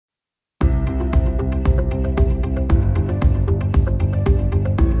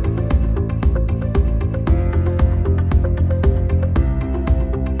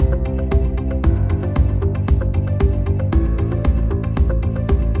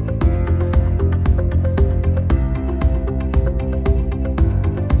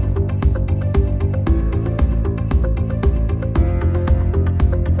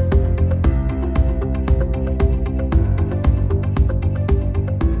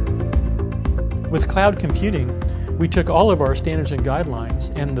With cloud computing, we took all of our standards and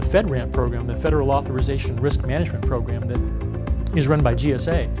guidelines and the FedRAMP program, the Federal Authorization Risk Management Program that is run by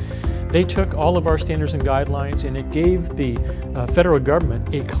GSA. They took all of our standards and guidelines and it gave the federal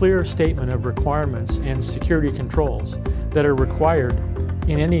government a clear statement of requirements and security controls that are required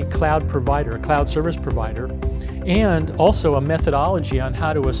in any cloud provider, a cloud service provider, and also a methodology on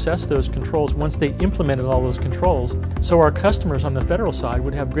how to assess those controls once they implemented all those controls, so our customers on the federal side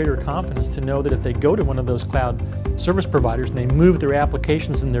would have greater confidence to know that if they go to one of those cloud service providers and they move their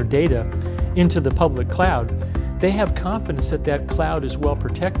applications and their data into the public cloud, they have confidence that that cloud is well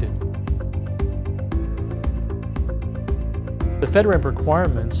protected. The FedRAMP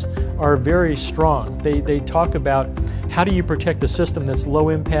requirements are very strong. They talk about how do you protect a system that's low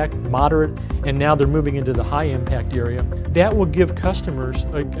impact, moderate, and now they're moving into the high impact area. That will give customers,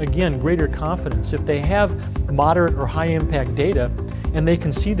 again, greater confidence. If they have moderate or high impact data and they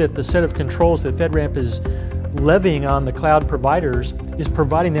can see that the set of controls that FedRAMP is levying on the cloud providers is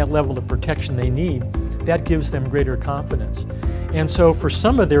providing that level of protection they need, that gives them greater confidence. And so for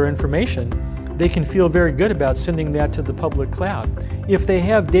some of their information, they can feel very good about sending that to the public cloud. If they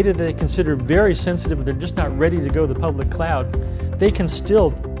have data that they consider very sensitive, they're just not ready to go to the public cloud, they can still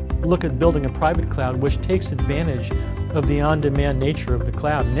look at building a private cloud which takes advantage of the on-demand nature of the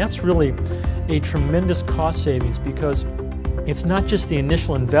cloud. And that's really a tremendous cost savings because it's not just the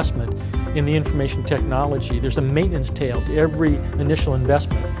initial investment in the information technology. There's a maintenance tail to every initial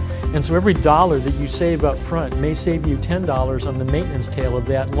investment. And so every dollar that you save up front may save you $10 on the maintenance tail of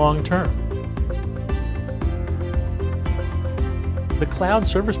that long term. The cloud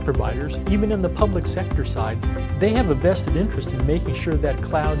service providers, even in the public sector side, they have a vested interest in making sure that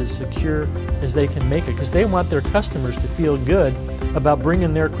cloud is secure as they can make it, because they want their customers to feel good about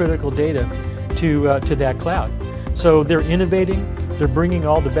bringing their critical data to that cloud. So they're innovating, they're bringing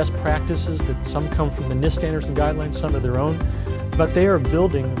all the best practices that some come from the NIST standards and guidelines, some of their own, but they are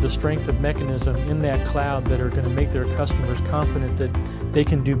building the strength of mechanism in that cloud that are going to make their customers confident that they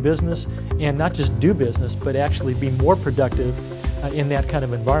can do business, and not just do business, but actually be more productive in that kind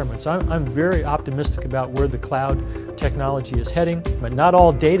of environment. So I'm very optimistic about where the cloud technology is heading, but not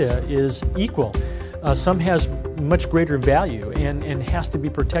all data is equal. Some has much greater value and has to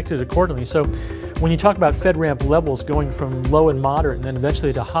be protected accordingly. So when you talk about FedRAMP levels going from low and moderate and then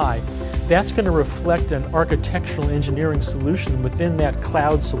eventually to high, that's going to reflect an architectural engineering solution within that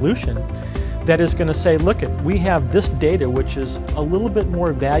cloud solution that is going to say, look, we have this data which is a little bit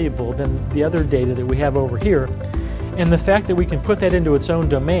more valuable than the other data that we have over here. And the fact that we can put that into its own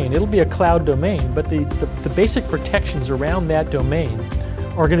domain, it'll be a cloud domain, but the basic protections around that domain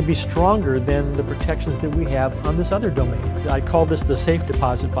are going to be stronger than the protections that we have on this other domain. I call this the safe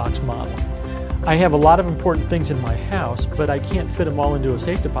deposit box model. I have a lot of important things in my house, but I can't fit them all into a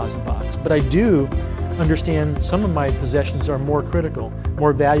safe deposit box. But I do understand some of my possessions are more critical,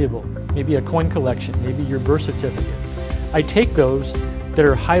 more valuable, maybe a coin collection, maybe your birth certificate. I take those that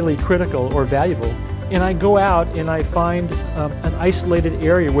are highly critical or valuable, and I go out and I find an isolated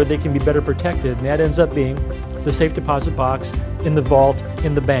area where they can be better protected, and that ends up being the safe deposit box, in the vault,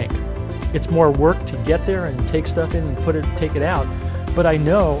 in the bank. It's more work to get there and take stuff in and take it out, but I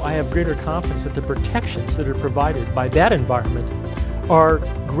know I have greater confidence that the protections that are provided by that environment are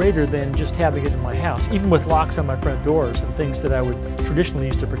greater than just having it in my house, even with locks on my front doors and things that I would traditionally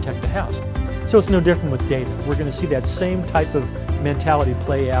use to protect the house. So it's no different with data. We're going to see that same type of mentality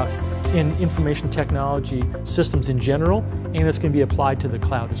play out in information technology systems in general, and it's going to be applied to the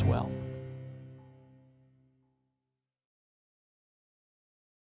cloud as well.